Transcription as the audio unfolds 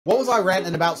What was I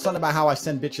ranting about? Something about how I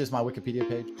send bitches my Wikipedia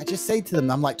page. I just say to them,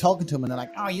 I'm like talking to them and they're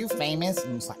like, oh, you famous?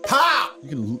 And it's like, ha! You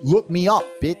can look me up,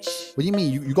 bitch. What do you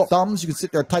mean? You got thumbs? You can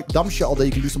sit there and type dumb shit all day.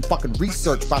 You can do some fucking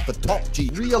research about the top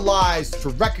G. Realize to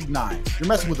recognize. You're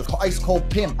messing with an ice cold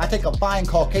pimp. I take a fine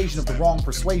Caucasian of the wrong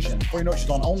persuasion. Before you know it,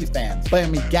 she's on OnlyFans.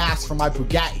 Playing me gas for my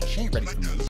Bugatti. She ain't ready for me.